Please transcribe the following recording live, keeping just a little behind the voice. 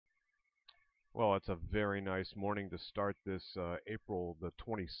Well, it's a very nice morning to start this April the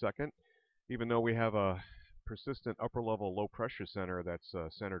 22nd. Even though we have a persistent upper level low pressure center that's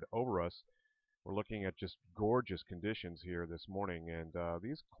centered over us, we're looking at just gorgeous conditions here this morning. And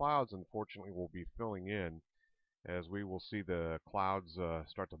these clouds, unfortunately, will be filling in as we will see the clouds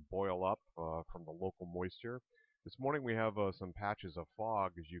start to boil up from the local moisture. This morning we have some patches of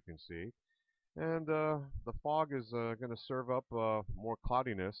fog, as you can see. And the fog is going to serve up more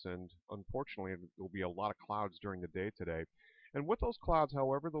cloudiness, and unfortunately, there'll be a lot of clouds during the day today. And with those clouds,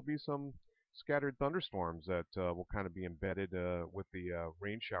 however, there'll be some scattered thunderstorms that will kind of be embedded with the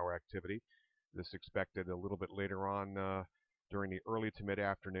rain shower activity. This expected a little bit later on during the early to mid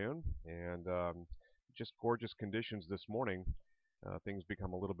afternoon, and just gorgeous conditions this morning. Things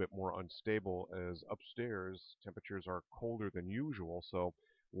become a little bit more unstable as upstairs temperatures are colder than usual, so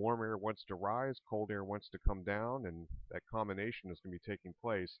warm air wants to rise, cold air wants to come down, and that combination is going to be taking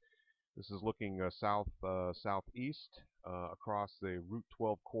place. This is looking southeast across the Route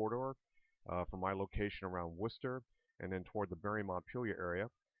 12 corridor from my location around Worcester and then toward the Barry Montpelier area.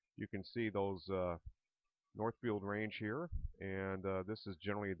 You can see those Northfield Range here, and this is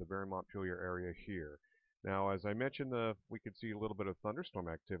generally the Barry Montpelier area here. Now, as I mentioned, we could see a little bit of thunderstorm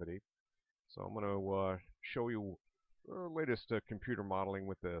activity. So I'm going to show you the latest computer modeling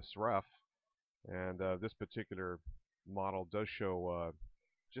with the SREF. And this particular model does show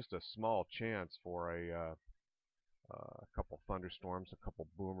just a small chance for a couple thunderstorms, a couple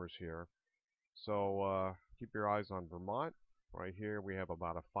boomers here. So keep your eyes on Vermont. Right here we have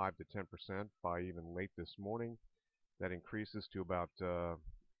about a 5 to 10% by even late this morning. That increases to about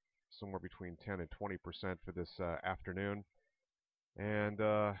somewhere between 10 and 20% for this afternoon. And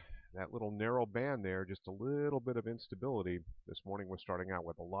that little narrow band there, just a little bit of instability. This morning we're starting out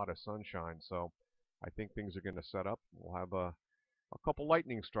with a lot of sunshine, so I think things are going to set up. We'll have a couple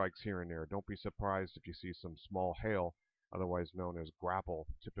lightning strikes here and there. Don't be surprised if you see some small hail, otherwise known as grapple.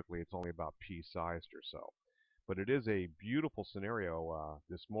 Typically it's only about pea-sized or so. But it is a beautiful scenario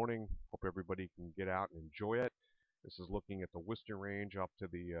this morning. Hope everybody can get out and enjoy it. This is looking at the Worcester Range up to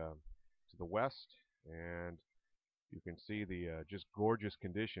the west, and you can see the just gorgeous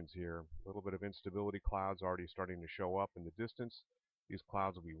conditions here. A little bit of instability clouds already starting to show up in the distance. These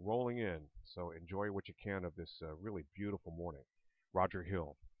clouds will be rolling in, so enjoy what you can of this really beautiful morning. Roger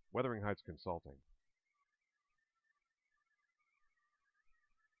Hill, Wuthering Heights Consulting.